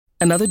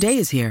Another day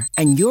is here,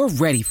 and you're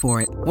ready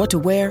for it. What to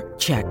wear?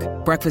 Check.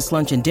 Breakfast,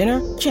 lunch, and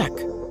dinner? Check.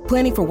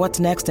 Planning for what's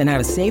next and how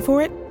to save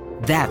for it?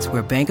 That's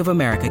where Bank of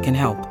America can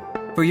help.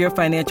 For your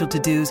financial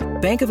to-dos,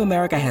 Bank of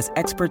America has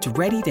experts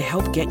ready to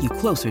help get you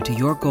closer to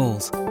your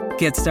goals.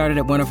 Get started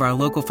at one of our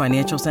local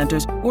financial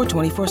centers or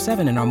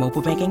 24/7 in our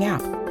mobile banking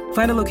app.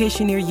 Find a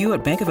location near you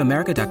at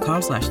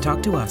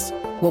bankofamerica.com/talktous.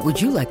 What would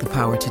you like the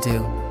power to do?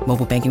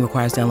 Mobile banking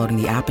requires downloading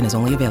the app and is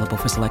only available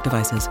for select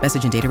devices.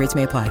 Message and data rates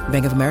may apply.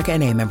 Bank of America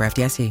N.A., member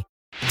FDIC.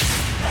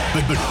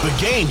 The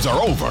games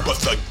are over, but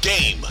the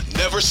game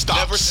never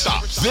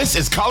stops. This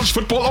is College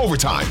Football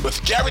Overtime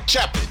with Garrett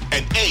Chapman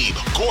and Abe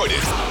Gordon.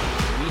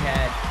 We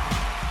had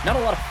not a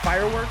lot of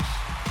fireworks,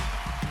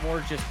 more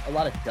just a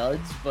lot of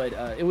duds, but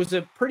it was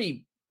a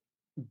pretty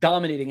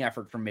dominating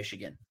effort from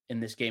Michigan in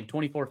this game.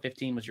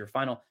 24-15 was your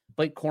final.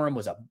 Blake Corum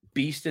was a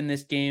beast in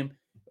this game.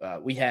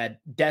 We had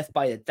death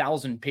by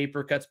 1,000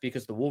 paper cuts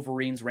because the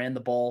Wolverines ran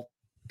the ball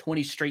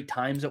 20 straight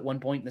times at one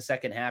point in the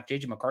second half.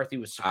 J.J. McCarthy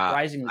was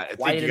surprisingly quiet.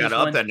 I think you got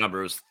up that number.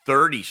 It was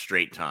 30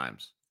 straight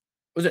times.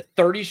 Was it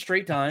 30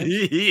 straight times?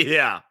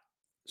 Yeah.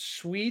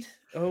 Sweet.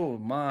 Oh,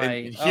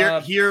 my.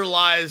 Here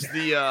lies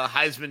the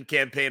Heisman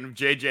campaign of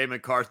J.J.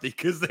 McCarthy,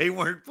 because they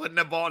weren't putting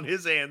the ball in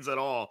his hands at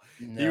all.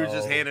 No. He was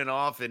just handing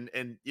off, and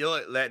you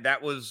know,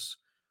 that was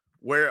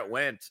where it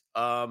went.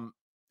 And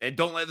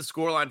don't let the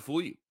scoreline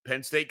fool you.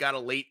 Penn State got a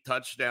late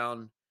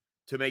touchdown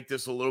to make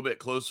this a little bit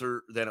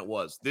closer than it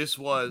was. This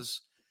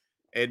was,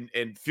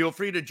 and feel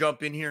free to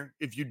jump in here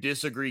if you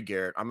disagree,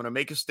 Garrett. I'm going to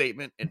make a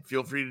statement, and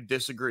feel free to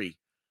disagree.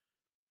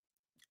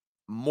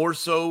 More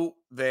so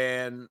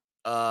than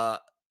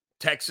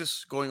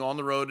Texas going on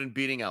the road and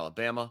beating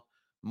Alabama,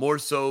 more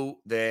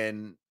so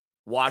than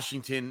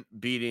Washington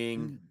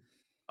beating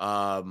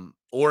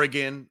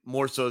Oregon,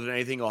 more so than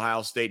anything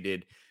Ohio State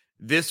did.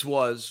 This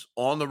was,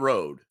 on the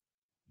road,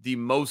 the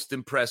most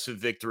impressive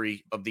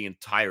victory of the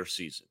entire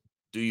season.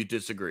 Do you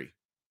disagree?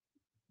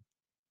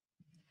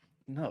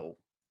 No.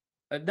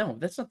 No,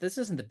 that's not. This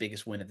isn't the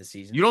biggest win of the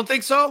season. You don't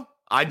think so?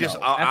 I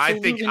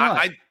think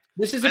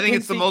this is. I think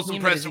it's the most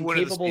impressive win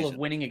of the season. Capable of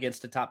winning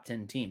against a top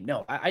 10 team.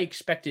 No, I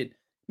expected.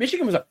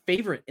 Michigan was a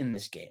favorite in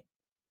this game.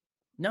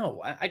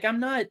 No, I'm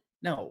not.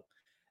 No,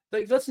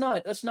 like let's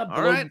not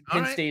blow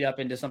Penn State up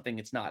into something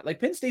it's not. Like,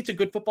 Penn State's a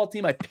good football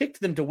team. I picked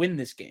them to win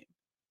this game.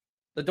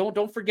 But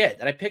don't forget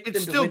that I picked them to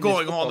win. It's still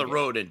going on the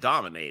road and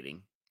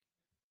dominating.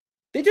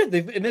 They did.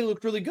 They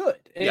looked really good.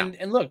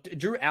 And look,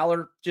 Drew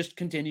Aller just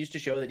continues to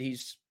show that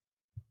he's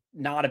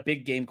not a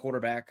big game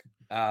quarterback.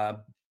 I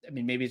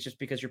mean, maybe it's just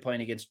because you're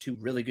playing against two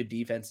really good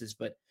defenses,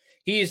 but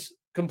he's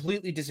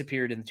completely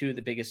disappeared in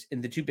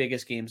the two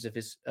biggest games of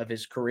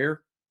his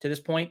career to this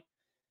point.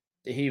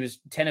 He was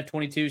 10 of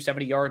 22,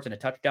 70 yards and a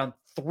touchdown,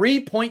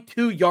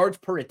 3.2 yards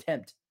per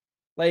attempt.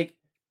 Like,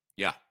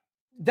 yeah,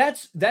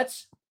 that's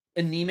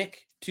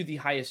anemic to the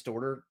highest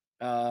order.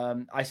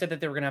 I said that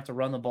they were going to have to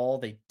run the ball.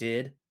 They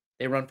did.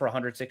 They run for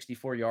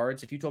 164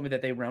 yards. If you told me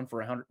that they ran for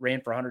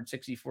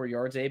 164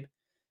 yards, Abe,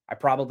 I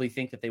probably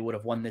think that they would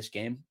have won this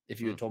game if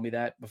you had told me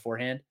that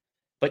beforehand.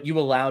 But you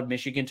allowed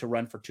Michigan to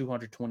run for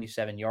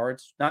 227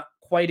 yards. Not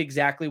quite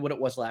exactly what it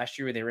was last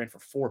year where they ran for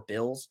 4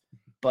 bills,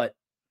 but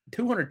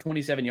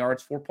 227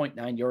 yards,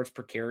 4.9 yards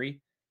per carry.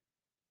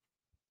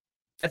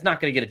 That's not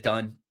going to get it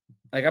done.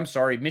 Like, I'm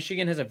sorry.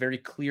 Michigan has a very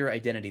clear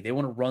identity. They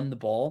want to run the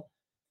ball.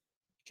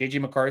 J.J.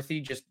 McCarthy,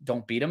 just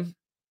don't beat him.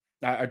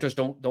 Or just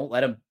don't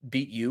let him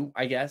beat you,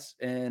 I guess.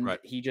 And right.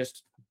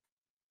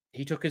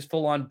 He took his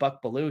full-on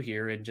Buck Bellew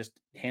here and just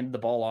handed the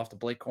ball off to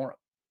Blake Corum.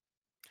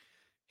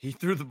 He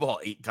threw the ball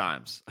 8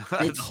 times.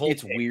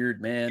 It's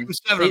weird, man. He was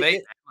 7 of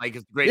 8. Like,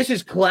 it's great. This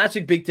is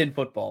classic Big Ten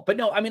football. But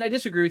no, I mean, I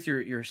disagree with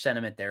your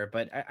sentiment there.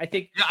 But I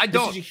think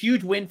this is a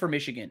huge win for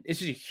Michigan.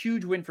 This is a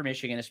huge win for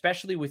Michigan,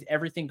 especially with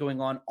everything going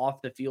on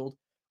off the field,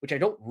 which I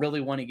don't really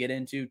want to get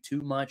into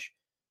too much.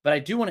 But I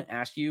do want to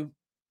ask you,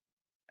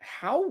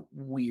 how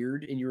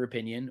weird, in your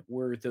opinion,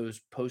 were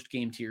those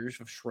post-game tears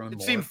of Sharon Moore?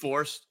 It seemed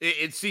forced.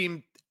 It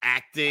seemed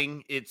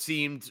acting. It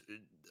seemed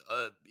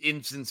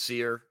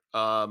insincere.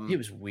 It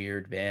was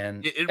weird,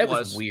 man. It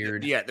was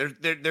weird. Yeah,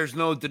 there's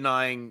no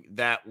denying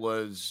that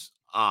was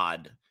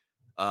odd.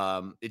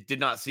 It did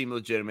not seem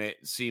legitimate.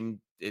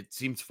 It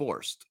seems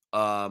forced.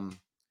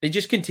 They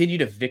just continue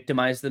to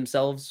victimize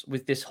themselves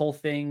with this whole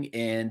thing.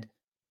 And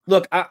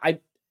look, I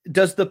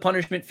does the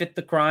punishment fit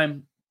the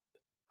crime?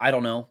 I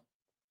don't know.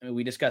 I mean,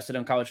 we discussed it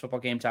on College Football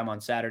Game Time on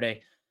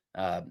Saturday.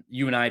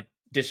 You and I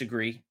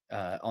disagree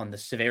on the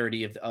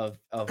severity of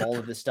all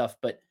of this stuff,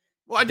 but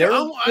not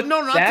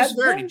the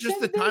severity, just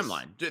the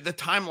timeline. The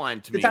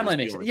timeline to me. The timeline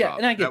makes it. Yeah,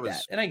 and I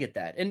get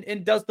that.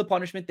 And does the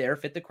punishment there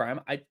fit the crime?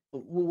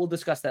 We'll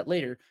discuss that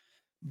later.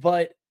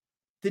 But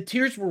the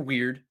tears were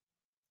weird.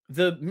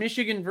 The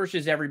Michigan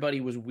versus everybody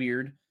was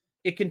weird.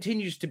 It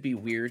continues to be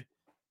weird.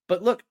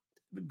 But look,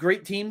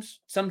 great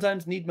teams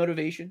sometimes need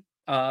motivation.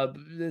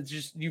 It's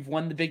just, you've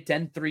won the Big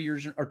Ten 2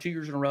 years in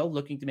a row,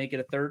 looking to make it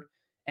a third,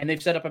 and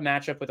they've set up a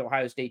matchup with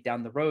Ohio State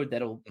down the road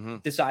that'll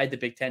decide the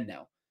Big Ten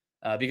now,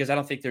 because I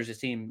don't think there's a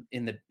team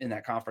in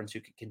that conference who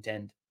can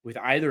contend with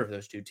either of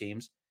those two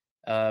teams.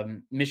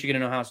 Michigan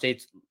and Ohio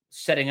State's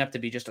setting up to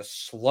be just a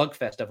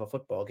slugfest of a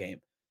football game.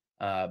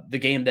 The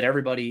game that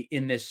everybody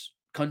in this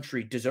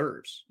country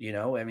deserves,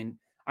 I mean,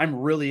 I'm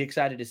really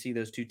excited to see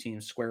those two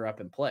teams square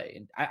up and play.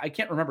 And I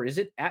can't remember, is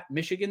it at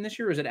Michigan this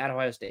year or is it at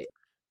Ohio State?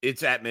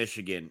 It's at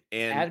Michigan.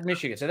 And at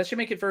Michigan. So that should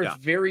make it for yeah. a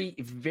very,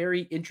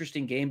 very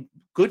interesting game.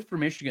 Good for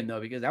Michigan, though,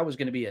 because that was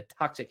going to be a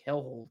toxic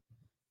hellhole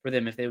for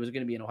them if they was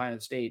going to be in Ohio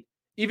State.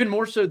 Even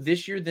more so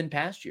this year than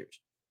past years,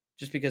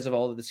 just because of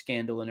all of the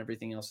scandal and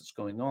everything else that's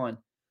going on.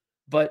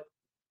 But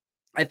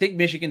I think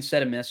Michigan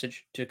set a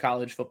message to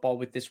college football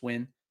with this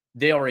win.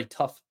 They are a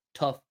tough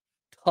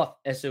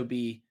SOB,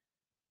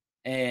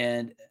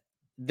 and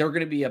they're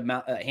going to be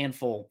a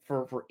handful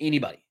for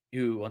anybody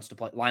who wants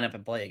to line up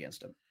and play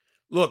against them.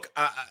 Look,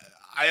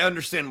 I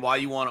understand why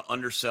you want to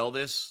undersell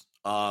this.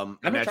 And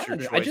that's your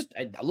choice.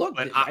 I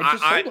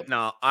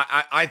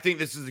think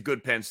this is a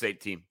good Penn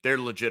State team. They're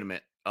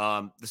legitimate.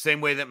 The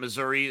same way that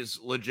Missouri is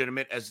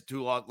legitimate as a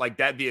two-loss, like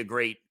that'd be a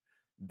great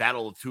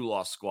battle of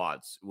two-loss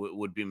squads.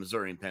 Would be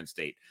Missouri and Penn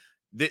State.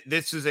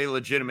 This is a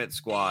legitimate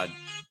squad.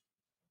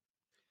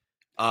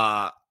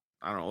 I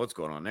don't know what's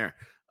going on there.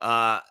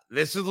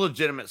 This is a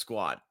legitimate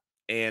squad,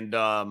 and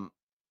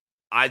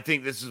I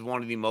think this is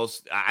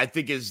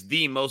is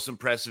the most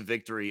impressive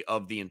victory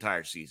of the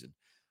entire season.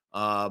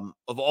 Of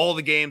all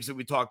the games that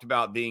we talked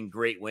about being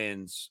great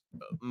wins,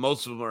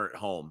 most of them are at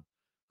home.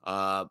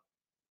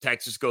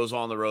 Texas goes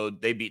on the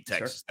road. They beat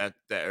Texas. Sure.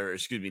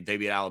 They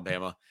beat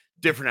Alabama.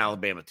 Different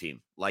Alabama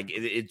team. Like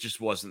it just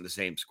wasn't the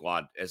same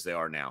squad as they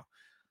are now.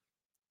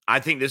 I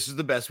think this is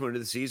the best win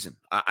of the season.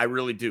 I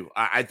really do.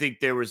 I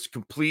think there was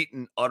complete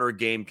and utter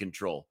game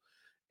control.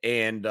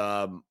 And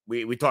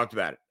we talked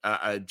about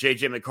it.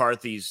 J.J.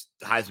 McCarthy's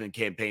Heisman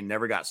campaign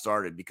never got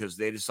started because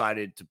they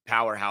decided to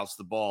powerhouse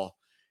the ball,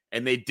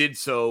 and they did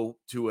so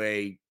to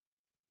a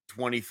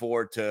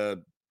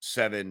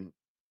 24-7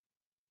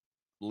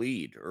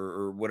 lead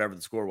or whatever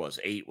the score was,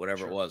 8,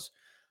 whatever it was.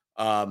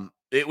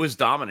 It was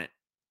dominant,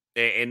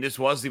 and this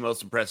was the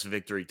most impressive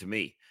victory to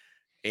me.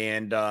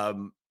 And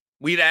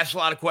we'd asked a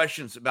lot of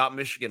questions about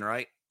Michigan,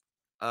 right?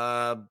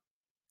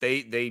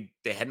 They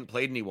hadn't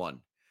played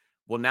anyone.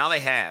 Well, now they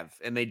have,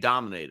 and they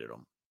dominated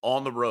them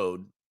on the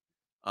road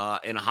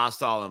in a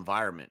hostile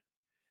environment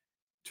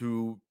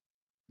to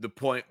the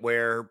point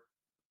where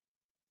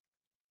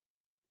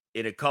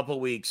in a couple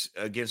weeks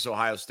against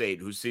Ohio State,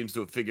 who seems to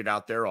have figured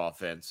out their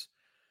offense,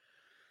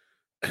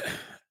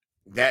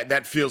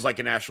 that feels like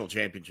a national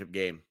championship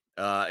game.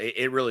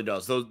 It really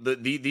does.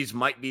 These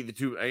might be the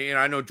two, and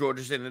I know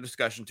Georgia's in the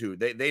discussion too.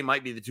 They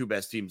might be the two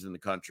best teams in the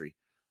country.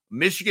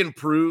 Michigan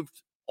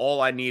proved all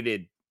I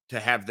needed to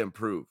have them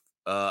prove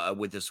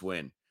with this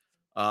win.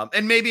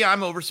 And maybe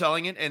I'm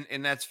overselling it,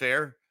 and that's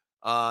fair.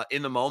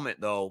 In the moment,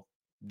 though,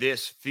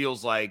 this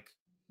feels like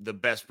the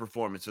best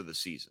performance of the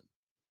season.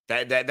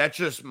 That's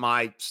just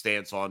my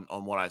stance on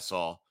what I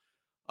saw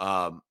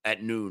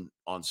at noon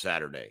on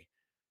Saturday.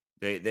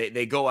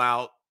 They go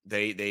out,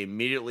 they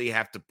immediately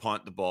have to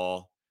punt the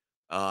ball,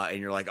 and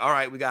you're like, all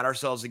right, we got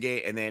ourselves a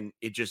game, and then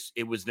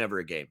it was never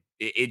a game.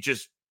 It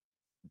just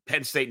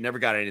Penn State never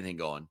got anything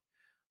going.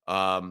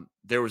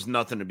 There was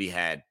nothing to be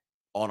had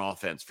on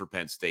offense for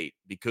Penn State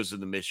because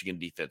of the Michigan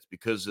defense,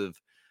 because of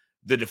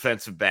the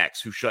defensive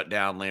backs who shut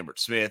down Lambert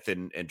Smith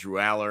and Drew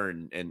Aller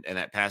and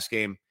that pass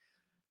game.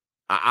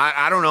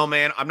 I don't know,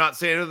 man. I'm not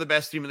saying they're the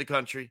best team in the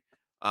country.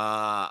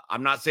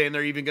 I'm not saying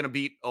they're even going to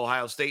beat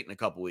Ohio State in a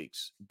couple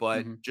weeks,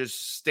 but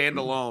just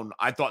standalone,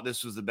 I thought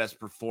this was the best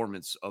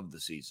performance of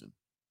the season.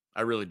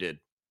 I really did.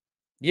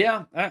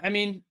 Yeah. I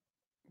mean,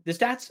 the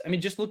stats,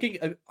 just looking,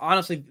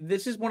 honestly,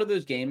 this is one of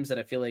those games that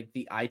I feel like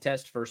the eye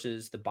test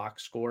versus the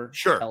box score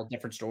tell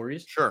different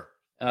stories. Sure.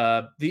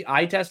 The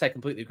eye test, I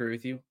completely agree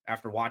with you.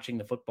 After watching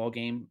the football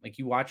game, like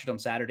you watched it on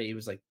Saturday, it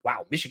was like,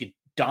 wow, Michigan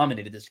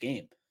dominated this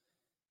game.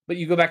 But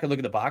you go back and look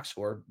at the box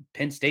score,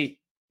 Penn State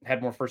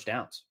had more first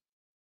downs.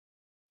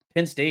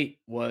 Penn State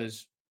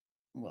was,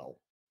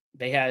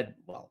 they had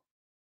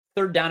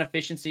third down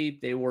efficiency.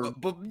 They were,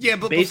 but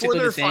before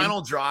their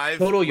final drive,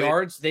 total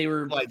yards, they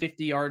were like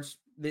 50 yards.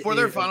 For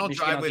their final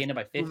drive with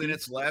 2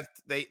 minutes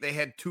left, they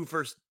had 2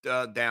 first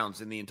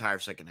downs in the entire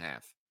second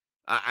half.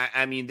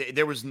 I mean,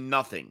 there was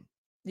nothing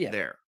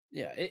there.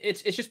 Yeah,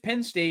 it's just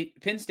Penn State.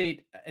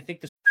 I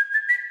think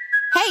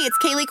Hey, it's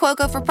Kaylee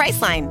Cuoco for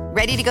Priceline.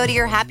 Ready to go to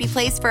your happy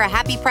place for a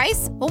happy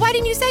price? Well, why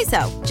didn't you say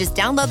so? Just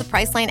download the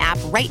Priceline app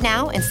right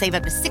now and save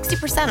up to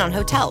 60% on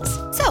hotels.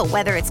 So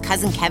whether it's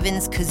Cousin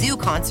Kevin's Kazoo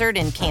Concert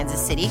in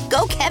Kansas City,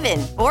 go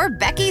Kevin, or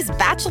Becky's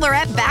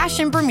Bachelorette Bash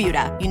in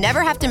Bermuda, you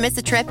never have to miss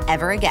a trip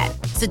ever again.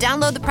 So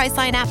download the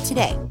Priceline app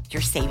today.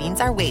 Your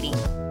savings are waiting.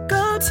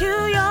 Go to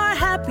your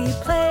happy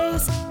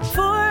place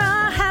for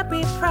a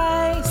happy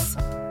price.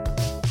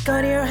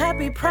 Go to your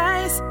happy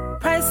price,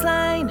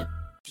 Priceline.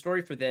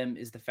 Story for them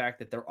is the fact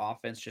that their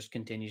offense just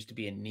continues to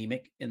be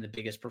anemic in the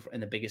biggest games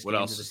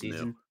of the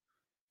season.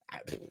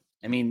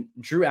 I mean,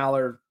 Drew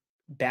Aller,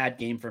 bad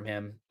game from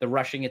him. The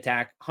rushing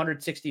attack,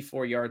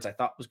 164 yards, I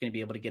thought was going to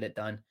be able to get it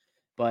done,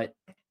 but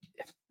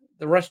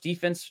the rush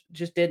defense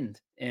just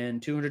didn't.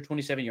 And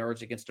 227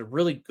 yards against a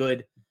really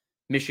good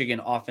Michigan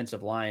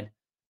offensive line.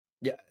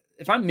 Yeah,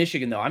 if I'm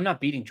Michigan, though, I'm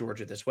not beating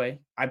Georgia this way.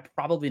 I'm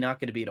probably not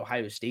going to beat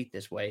Ohio State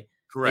this way.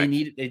 Correct.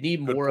 They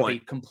need more of a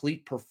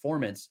complete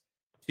performance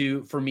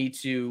for me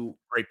to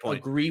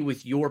agree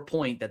with your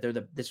point that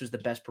this was the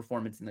best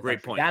performance in the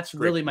country. That's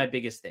really my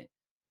biggest thing.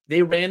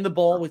 They ran the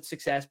ball with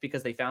success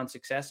because they found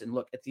success. And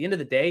look, at the end of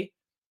the day,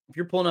 if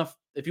you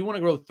want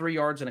to grow 3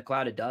 yards in a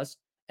cloud of dust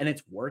and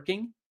it's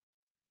working,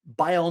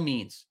 by all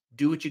means,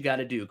 do what you got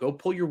to do. Go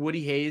pull your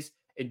Woody Hayes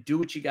and do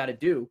what you got to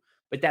do.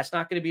 But that's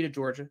not going to beat a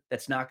Georgia.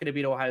 That's not going to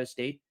beat Ohio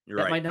State.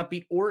 That might not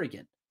beat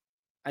Oregon.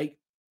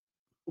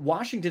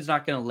 Washington's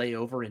not going to lay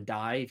over and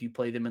die if you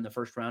play them in the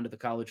first round of the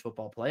college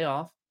football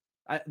playoff.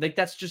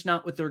 That's just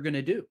not what they're going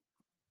to do.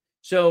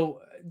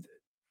 So,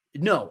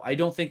 no, I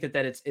don't think that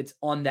it's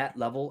on that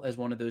level as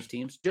one of those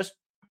teams. Just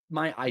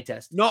my eye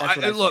test. No,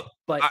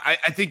 I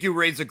think you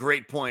raise a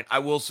great point. I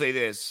will say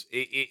this: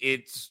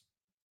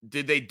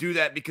 did they do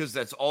that because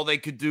that's all they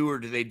could do, or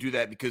did they do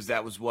that because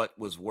that was what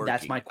was working?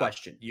 That's my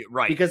question.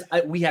 Right. Because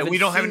we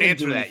don't have an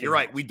answer to that. You're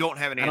right. We don't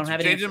have an answer.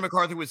 JJ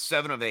McCarthy was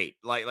 7 of 8.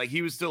 Like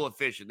he was still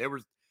efficient.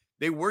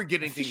 They were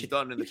getting things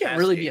done in the pass. You can't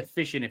really be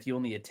efficient if you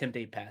only attempt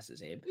 8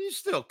 passes, Abe. You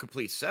still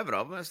complete 7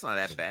 of them. That's not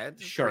that bad.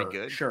 That's sure, pretty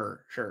good.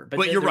 Sure.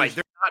 But you're right.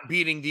 They're not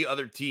beating the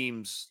other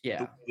teams.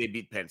 Yeah. They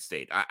beat Penn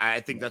State. I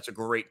think that's a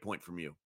great point from you.